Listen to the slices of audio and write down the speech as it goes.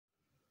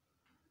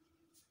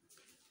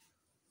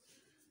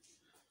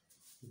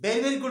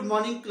Very good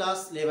morning,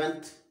 class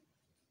 11th.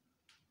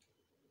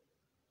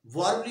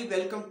 Warmly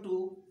welcome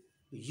to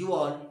you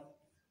all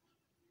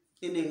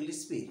in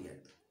English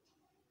period.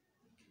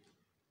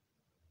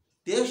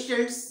 Dear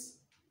students,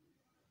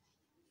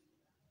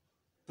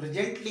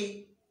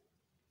 presently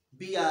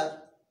we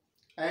are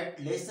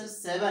at lesson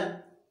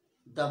 7,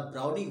 the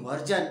Brownie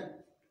version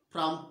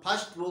from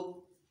first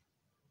book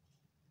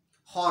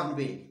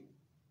Hornbill.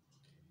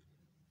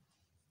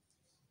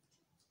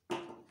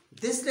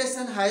 This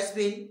lesson has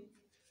been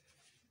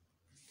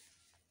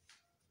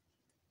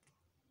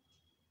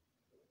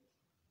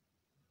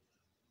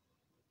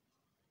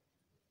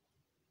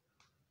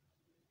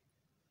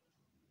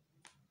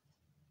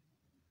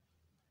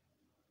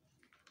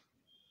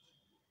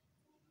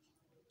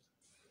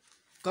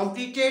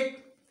completed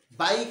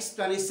by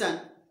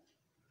explanation.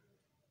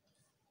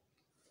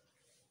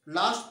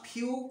 Last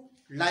few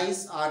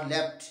lines are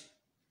left.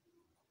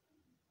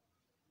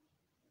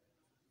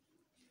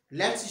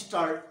 Let's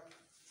start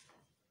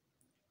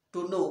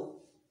to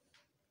know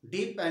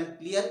deep and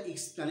clear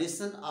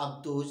explanation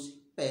of those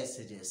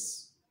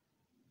passages.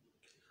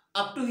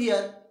 Up to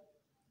here,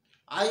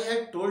 I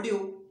had told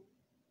you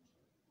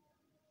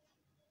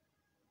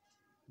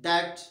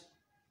that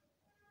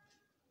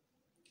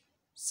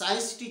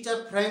science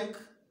teacher Frank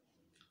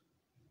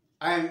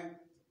and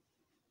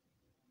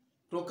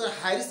Crocker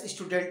Harris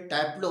student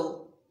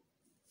Tableau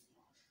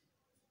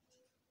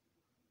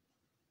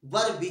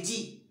were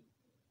busy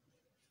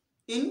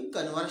in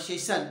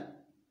conversation.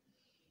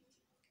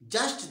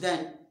 Just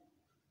then,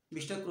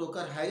 Mr.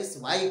 Crocker Harris'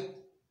 wife,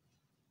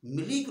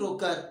 Millie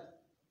Crocker,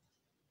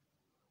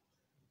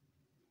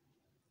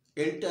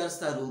 enters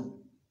the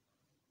room.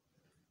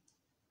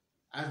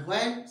 And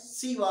when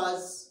she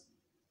was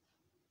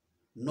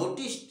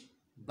noticed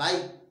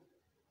by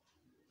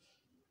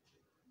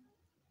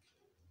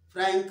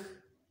Frank,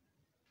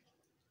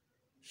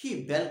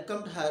 he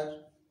welcomed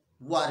her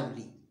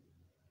warmly.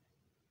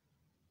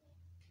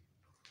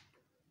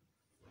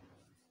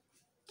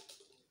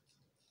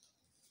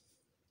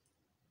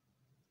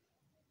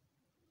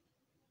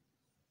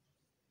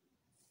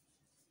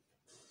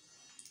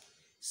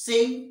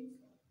 Saying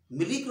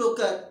Millie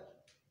Crocker,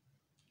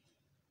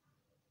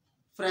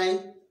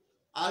 Frank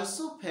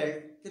also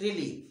felt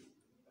relief.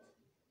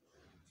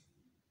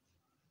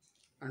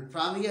 And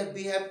from here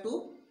we have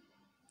to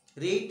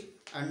read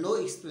and no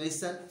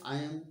explanation. I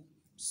am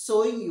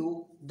showing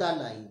you the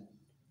line.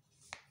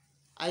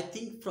 I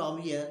think from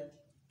here,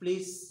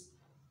 please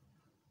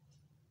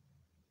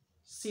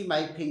see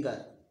my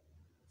finger.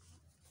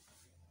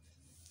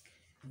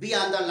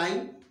 Beyond the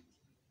line,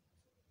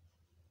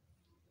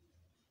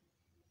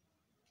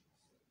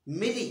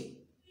 Millie,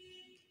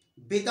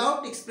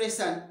 without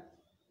expression,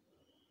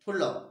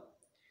 full of.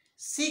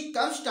 She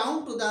comes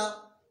down to the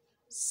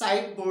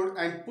sideboard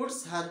and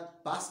puts her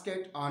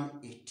basket on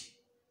it.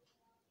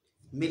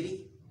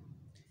 Millie,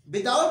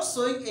 without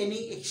showing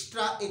any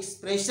extra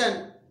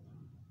expression,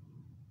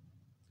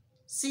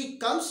 she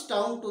comes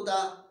down to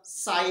the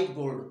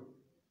sideboard.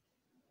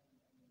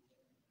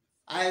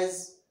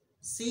 As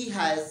she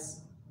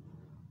has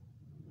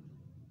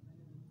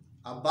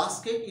a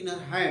basket in her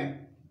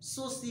hand,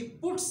 so she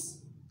puts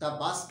the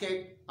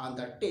basket on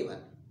the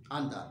table,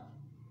 on the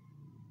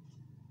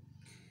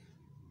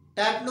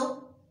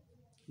tableau,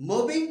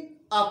 moving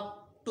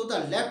up to the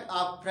left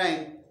of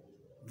Frank,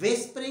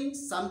 whispering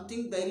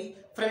something very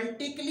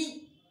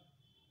frantically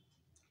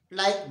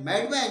like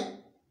madman.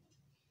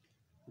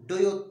 Do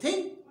you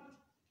think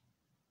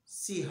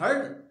she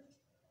heard?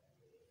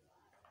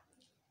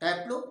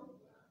 Tableau.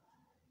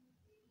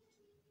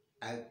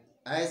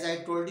 As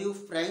I told you,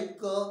 Frank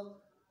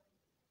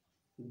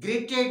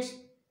greeted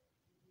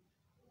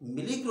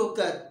Millie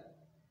Crocker.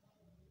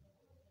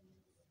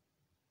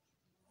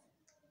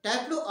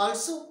 Tableau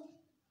also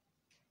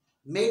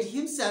made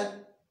himself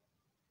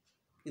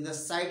in the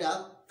side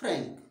of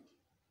Frank,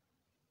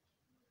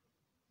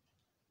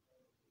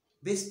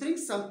 whispering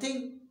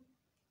something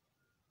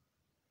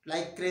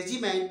like crazy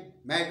man,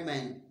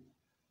 madman.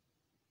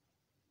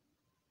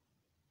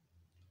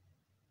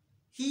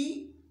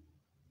 He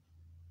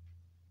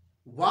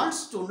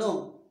wants to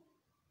know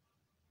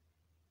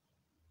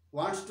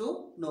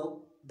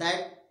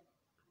that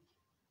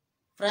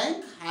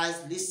Frank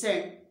has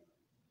listened.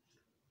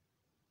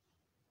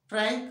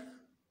 Frank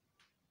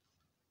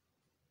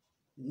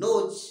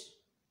knows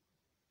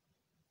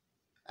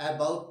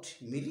about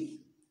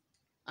Millie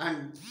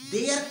and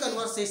their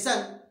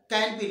conversation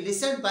can be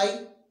listened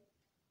by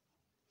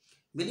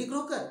Millie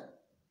Crocker.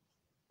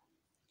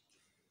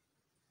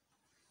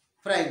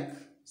 Frank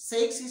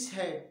shakes his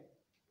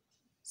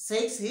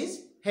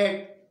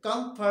head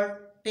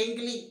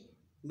comfortingly.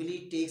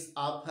 Millie takes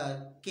off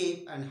her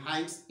cape and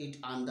hangs it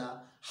on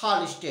the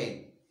hall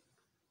stand.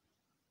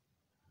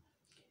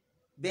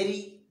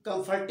 Very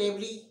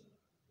comfortably,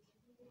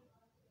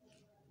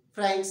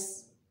 Frank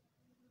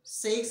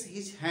shakes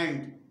his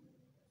hand.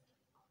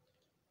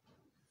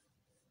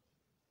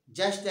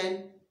 Just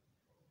then,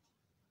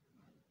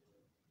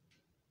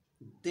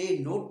 they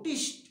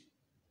noticed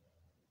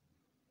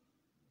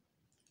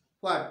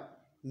what?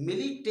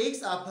 Millie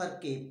takes off her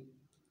cape.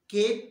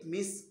 Cape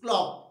means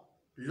cloak,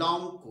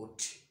 long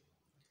coat,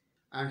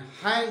 and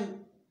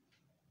hanged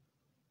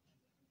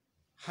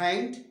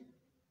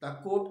the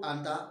coat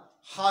on the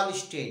hall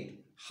stand.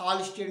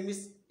 Hall stand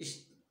means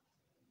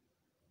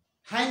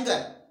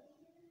hanger.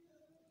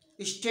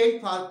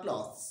 Stand for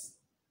clothes.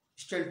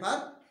 Stand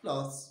for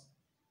clothes.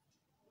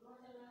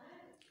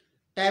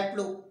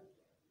 Tableau.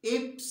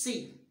 If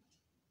she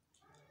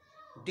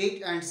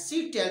did and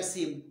she tells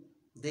him,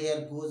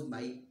 there goes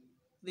my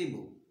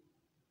remove.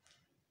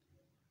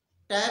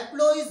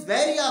 Tableau is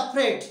very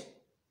afraid.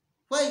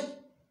 Why?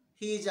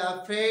 He is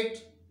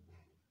afraid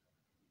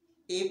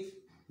if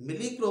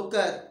Millie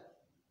Crocker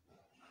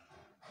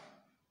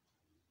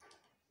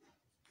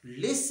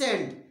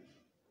listened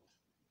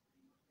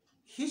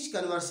his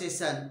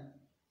conversation,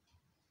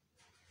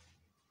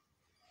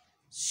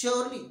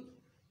 surely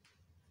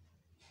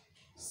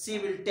she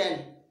will tell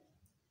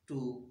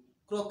to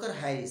Crocker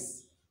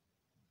Harris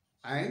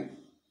and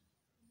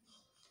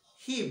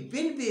he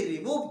will be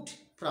removed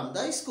from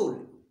the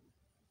school.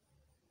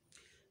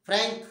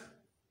 Frank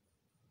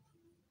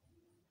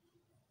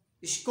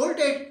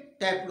scolded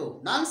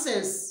Tableau.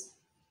 Nonsense.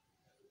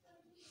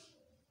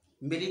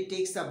 Millie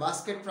takes a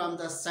basket from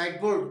the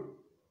sideboard,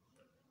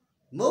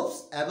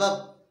 moves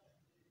above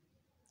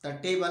the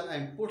table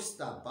and puts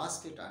the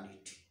basket on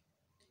it.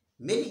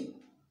 Millie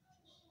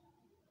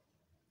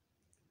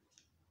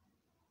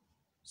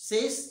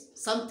says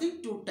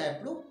something to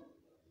Tableau.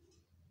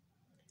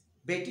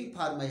 Waiting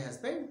for my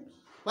husband.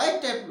 Why,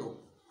 Tableau?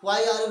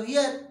 Why are you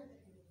here?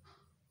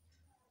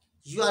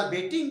 You are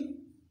waiting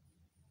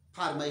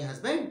for my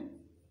husband.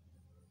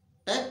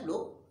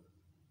 Tableau,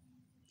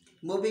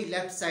 moving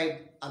left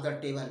side of the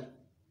table.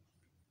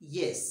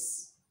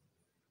 Yes.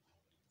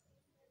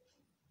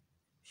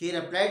 He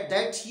replied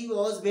that he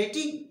was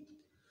waiting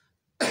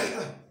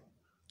her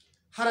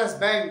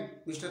husband,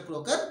 Mr.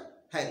 Crocker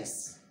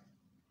Harris.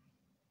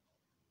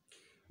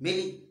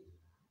 Millie,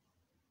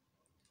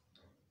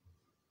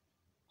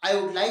 I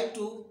would like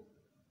to.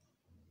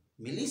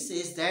 Millie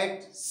says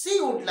that she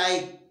would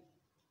like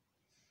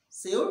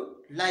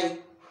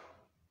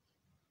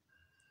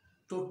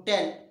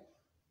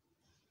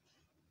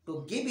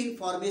to give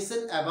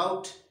information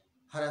about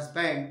her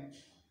husband.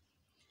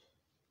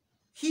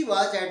 He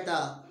was at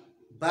the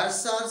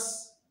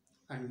bursars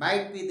and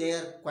might be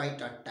there quite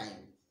a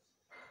time.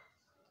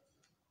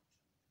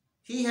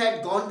 He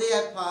had gone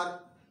there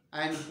for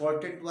an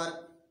important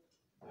work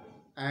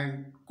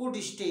and could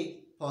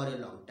stay for a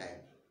long time.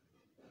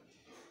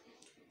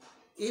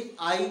 If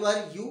I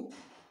were you,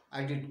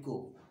 I did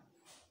go.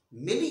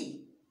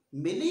 Millie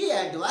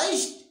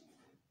advised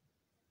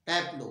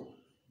Tableau,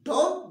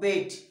 don't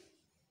wait.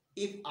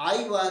 If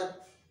I were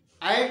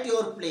at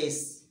your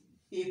place,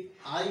 if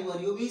I were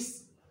you,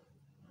 miss,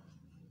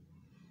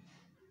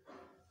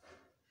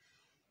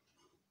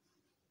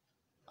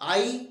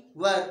 I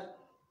were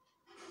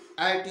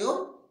at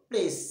your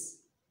place,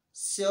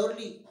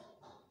 surely.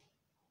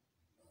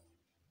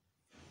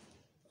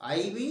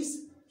 I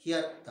means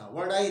here the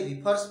word I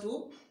refers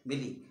to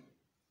Millie.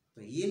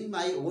 So in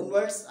my own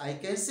words, I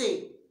can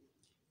say,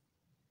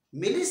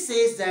 Millie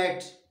said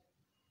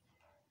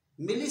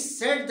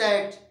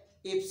that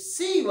if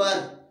she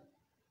were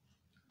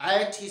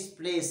at his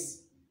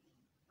place,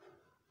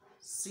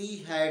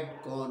 she had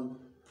gone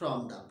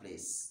from the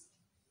place.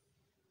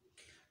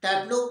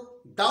 Tableau,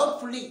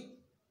 doubtfully,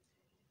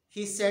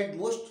 he said,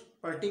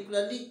 most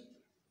particularly,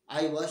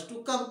 I was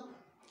to come,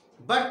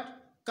 but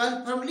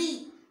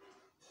confirmly,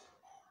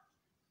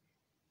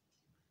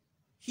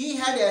 he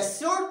had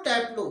assured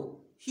Tableau,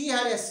 he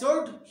had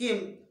assured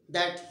him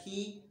that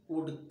he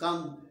would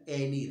come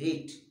any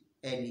rate,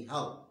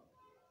 anyhow.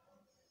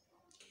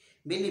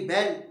 Millie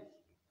Bell,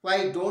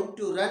 why don't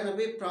you run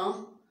away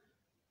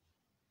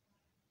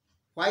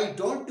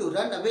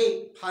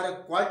for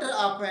a quarter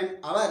of an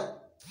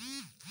hour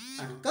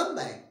and come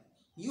back?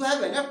 You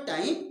have enough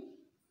time.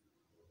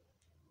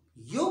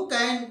 You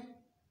can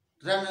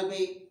run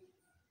away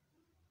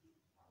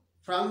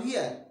from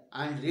here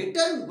and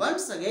return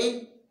once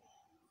again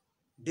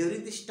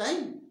during this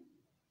time.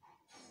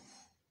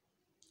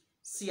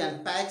 She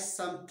unpacks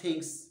some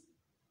things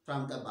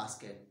from the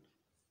basket.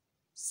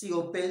 She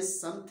opens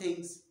some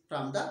things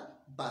from the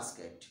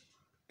basket.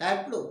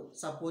 Tableau,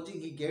 supposing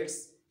he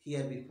gets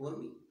here before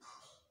me.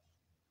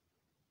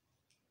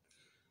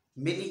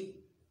 Millie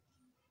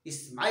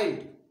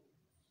smiled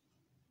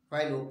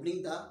while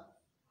opening the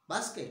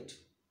basket,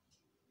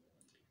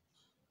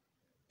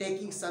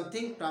 taking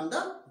something from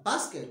the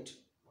basket.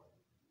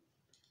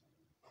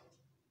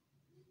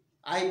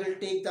 I will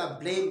take the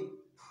blame.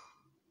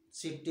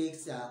 She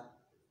takes a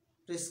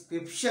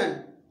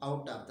prescription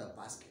out of the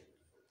basket.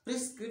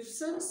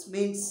 Prescriptions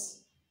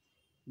means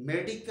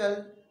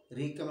medical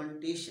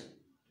recommendation.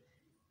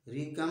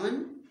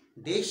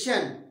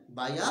 Recommendation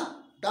by a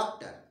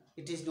doctor.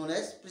 It is known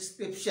as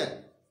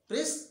prescription.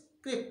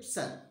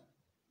 Prescription.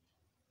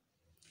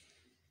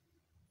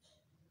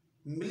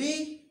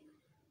 Millie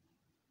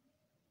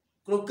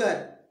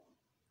Crocker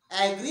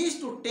agrees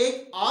to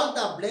take all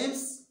the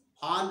blames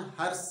on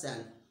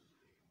herself.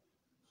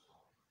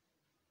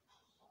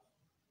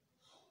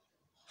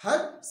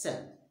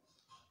 Herself.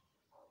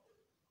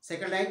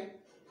 Second line,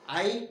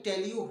 I tell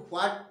you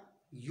what,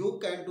 you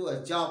can do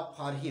a job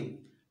for him.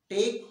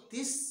 Take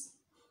this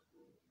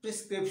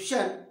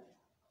prescription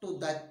to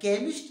the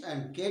chemist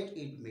and get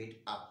it made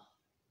up.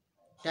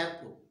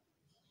 Tableau.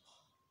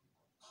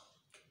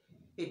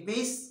 It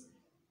means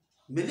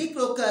Millie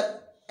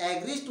Crocker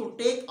agrees to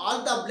take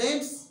all the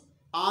blames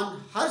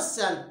on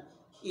herself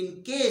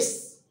in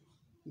case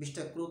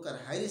Mr. Crocker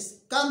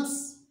Harris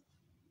comes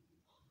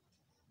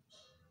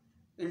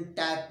in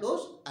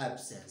Tableau's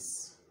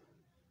absence.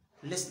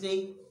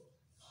 Listening,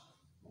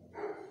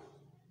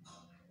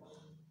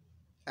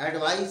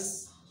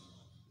 advice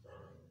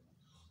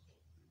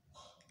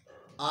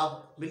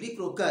of Millie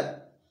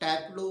Crocker,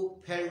 Tableau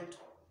felt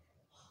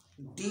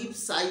deep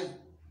sigh,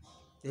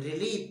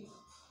 relief,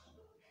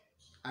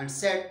 and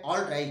said,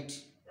 all right,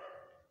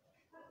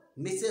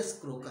 Mrs.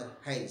 Crocker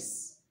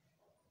Harris.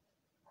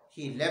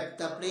 He left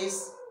the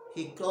place.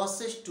 He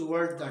crosses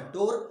toward the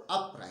door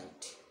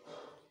upright.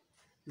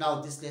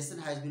 Now this lesson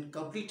has been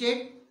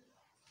completed.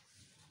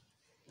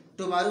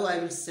 Tomorrow I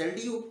will send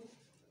you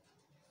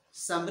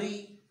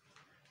summary,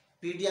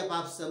 PDF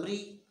of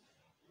summary,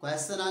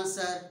 question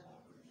answer.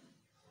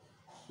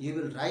 You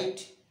will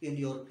write in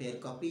your fair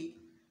copy.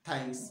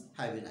 Thanks.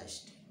 Have a nice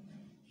day.